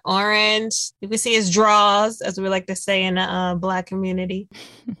green, orange. You can see his draws, as we like to say in the Black community.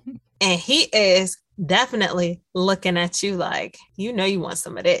 And he is definitely looking at you like, you know, you want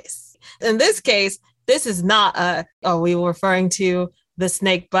some of this. In this case, this is not are we referring to the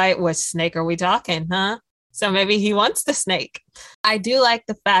snake bite? Which snake are we talking, huh? So maybe he wants the snake. I do like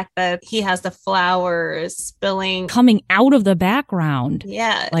the fact that he has the flowers spilling. Coming out of the background.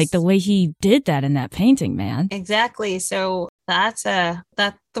 Yes. Like the way he did that in that painting, man. Exactly. So that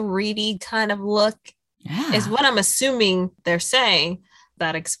 3D kind of look is what I'm assuming they're saying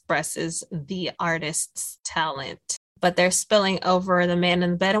that expresses the artist's talent. But they're spilling over the man in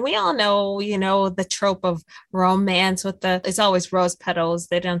the bed. And we all know, you know, the trope of romance with it's always rose petals.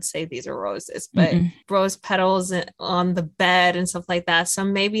 They don't say these are roses, but rose petals on the bed and stuff like that. So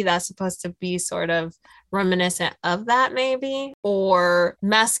maybe that's supposed to be sort of reminiscent of that, maybe. Or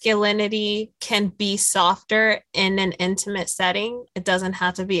masculinity can be softer in an intimate setting. It doesn't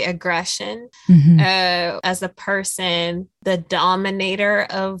have to be aggression. As a person, the dominator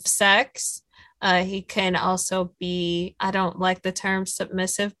of sex, he can also be, I don't like the term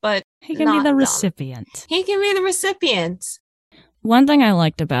submissive, but he can be the recipient. He can be the recipient. One thing I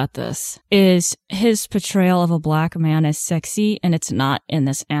liked about this is his portrayal of a Black man as sexy, and it's not in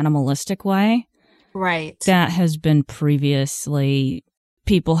this animalistic way. Right. That has been previously,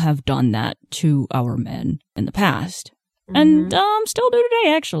 people have done that to our men in the past. And still do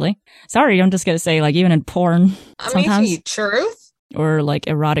today, actually. Sorry, I'm just going to say, like, even in porn, sometimes. Truth. Or like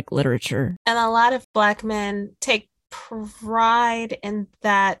erotic literature. And a lot of Black men take pride in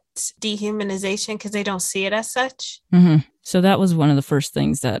that dehumanization because they don't see it as such. So that was one of the first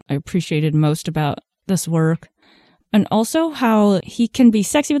things that I appreciated most about this work. And also how he can be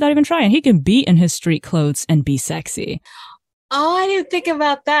sexy without even trying. He can be in his street clothes and be sexy. Oh, I didn't think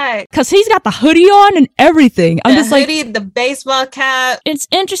about that. Because he's got the hoodie on and everything. I'm just like, the baseball cap. It's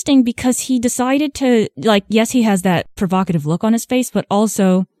interesting because he decided to, like, yes, he has that provocative look on his face, but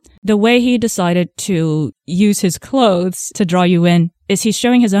also the way he decided to use his clothes to draw you in is he's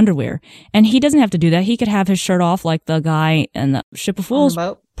showing his underwear. And he doesn't have to do that. He could have his shirt off like the guy in the Ship of Fools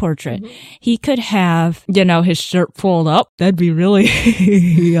portrait. He could have, you know, his shirt pulled up. That'd be really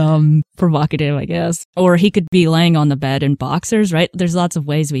provocative, I guess. Or he could be laying on the bed in boxers, right? There's lots of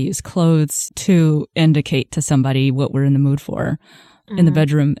ways we use clothes to indicate to somebody what we're in the mood for in the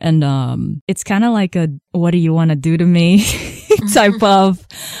bedroom. And it's kind of like a what do you want to do to me type of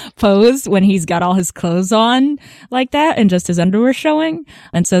pose when he's got all his clothes on like that and just his underwear showing.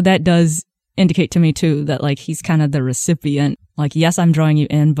 And so that does indicate to me too that like he's kind of the recipient. Like, yes, I'm drawing you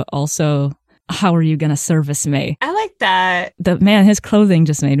in, but also how are you going to service me? I like that. His clothing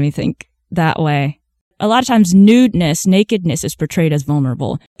just made me think that way. A lot of times nakedness is portrayed as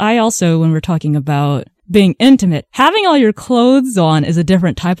vulnerable. I also, when we're talking about being intimate, having all your clothes on is a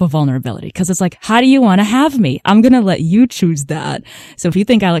different type of vulnerability because it's like, how do you want to have me? I'm going to let you choose that. So if you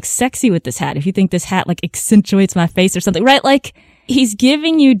think I look sexy with this hat, if you think this hat like accentuates my face or something, right? Like he's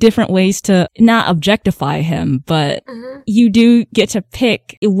giving you different ways to not objectify him, but you do get to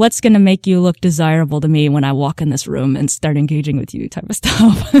pick what's going to make you look desirable to me when I walk in this room and start engaging with you type of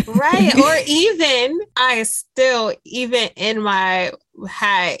stuff. Right. Or even in my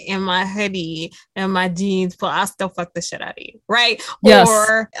hat, in my hoodie, and my jeans, but I still fuck the shit out of you. Right. Yes.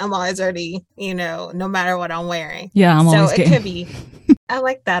 Or I'm always already, no matter what I'm wearing. Yeah. So it could be. I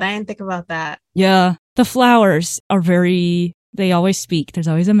like that. I didn't think about that. Yeah. The flowers are very They always speak. There's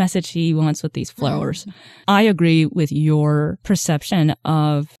always a message he wants with these flowers. I agree with your perception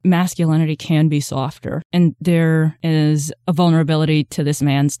of masculinity can be softer. And there is a vulnerability to this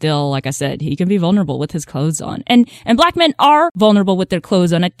man still. Like I said, he can be vulnerable with his clothes on. And black men are vulnerable with their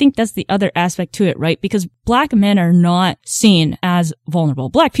clothes on. I think that's the other aspect to it, right? Because black men are not seen as vulnerable.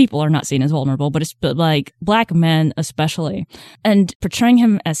 Black people are not seen as vulnerable, but like black men especially. And portraying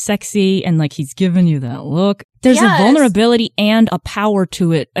him as sexy and like he's giving you that look. There's a vulnerability and a power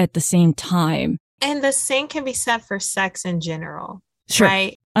to it at the same time. And the same can be said for sex in general. Sure.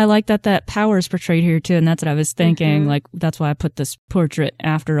 Right? I like that power is portrayed here too. And that's what I was thinking. Like, that's why I put this portrait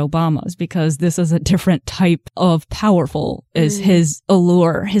after Obama's, because this is a different type of powerful is his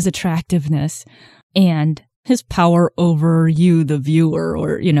allure, his attractiveness, and his power over you, the viewer,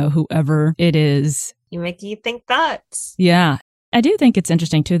 or, you know, whoever it is. You make you think thoughts. Yeah. I do think it's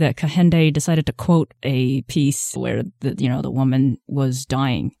interesting, too, that Kehinde decided to quote a piece where, the woman was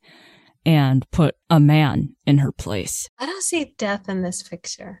dying and put a man in her place. I don't see death in this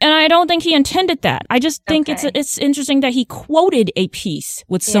picture. And I don't think he intended that. I just think it's interesting that he quoted a piece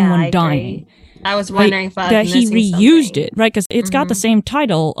with someone dying. I was wondering if that he reused it, right? Because it's got the same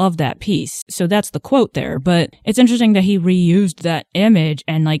title of that piece. So that's the quote there. But it's interesting that he reused that image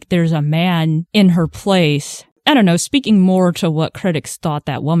and like there's a man in her place. I don't know, speaking more to what critics thought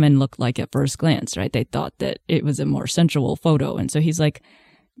that woman looked like at first glance, right? They thought that it was a more sensual photo. And so he's like,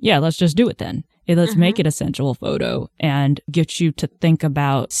 yeah, let's just do it then. Let's make it a sensual photo and get you to think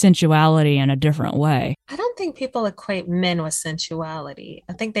about sensuality in a different way. I don't think people equate men with sensuality.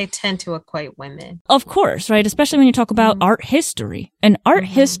 I think they tend to equate women. Of course, right? Especially when you talk about art history. In art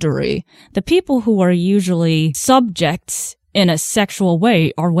history, the people who are usually subjects in a sexual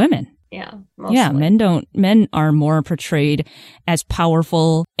way are women. Yeah. Mostly. Yeah, men are more portrayed as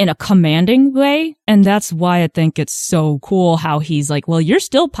powerful in a commanding way. And that's why I think it's so cool how he's like, well, you're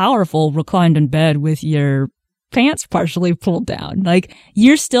still powerful reclined in bed with your pants partially pulled down. Like,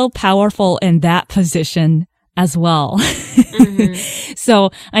 you're still powerful in that position as well.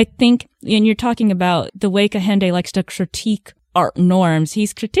 So I think, and you're talking about the way Kehinde likes to critique art norms,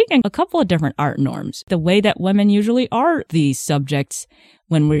 he's critiquing a couple of different art norms. The way that women usually are the subjects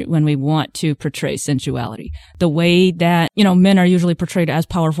when we want to portray sensuality. The way that, men are usually portrayed as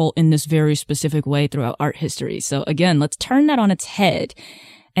powerful in this very specific way throughout art history. So again, let's turn that on its head.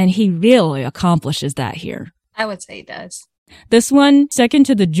 And he really accomplishes that here. I would say he does. This one, second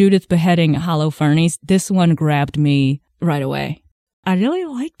to the Judith beheading Holofernes, this one grabbed me right away. I really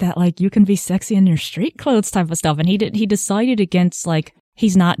like that. Like, you can be sexy in your street clothes type of stuff. And he decided against, like,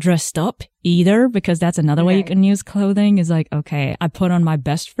 he's not dressed up either, because that's another way you can use clothing is like, okay, I put on my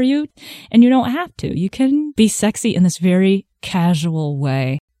best for you, and you don't have to. You can be sexy in this very casual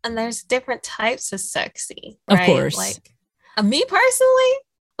way. And there's different types of sexy, right? Of course. Like, me personally,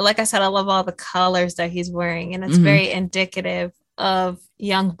 like I said, I love all the colors that he's wearing, and it's very indicative of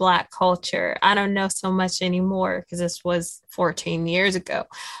young Black culture. I don't know so much anymore because this was 14 years ago,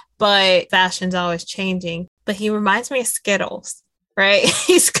 but fashion's always changing. But he reminds me of Skittles, right?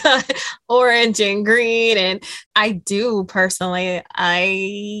 He's got orange and green, and I do personally,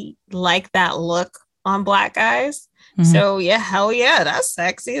 I like that look on Black guys. So yeah, hell yeah, that's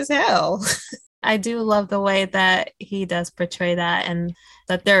sexy as hell. I do love the way that he does portray that, and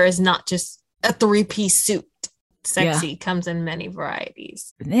that there is not just a 3-piece suit. Sexy comes in many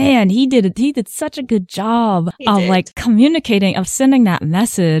varieties. Man, he did such a good job of like communicating, of sending that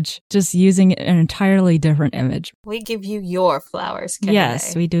message, just using an entirely different image. We give you your flowers, Kehinde.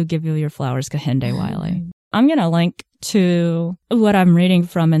 Yes, we do give you your flowers, Kehinde Wiley. I'm going to link to what I'm reading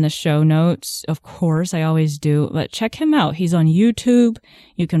from in the show notes. Of course, I always do, but check him out. He's on YouTube.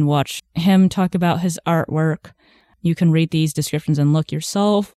 You can watch him talk about his artwork. You can read these descriptions and look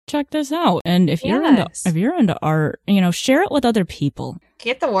yourself. Check this out. And if you're into art, share it with other people.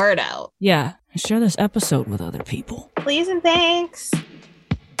 Get the word out. Yeah. Share this episode with other people. Please and thanks.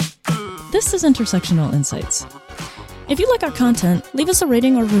 This is Intersectional Insights. If you like our content, leave us a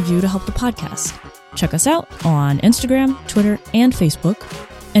rating or review to help the podcast. Check us out on Instagram, Twitter, and Facebook.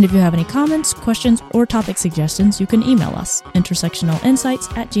 And if you have any comments, questions, or topic suggestions, you can email us,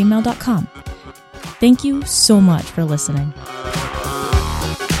 intersectionalinsights@gmail.com. Thank you so much for listening.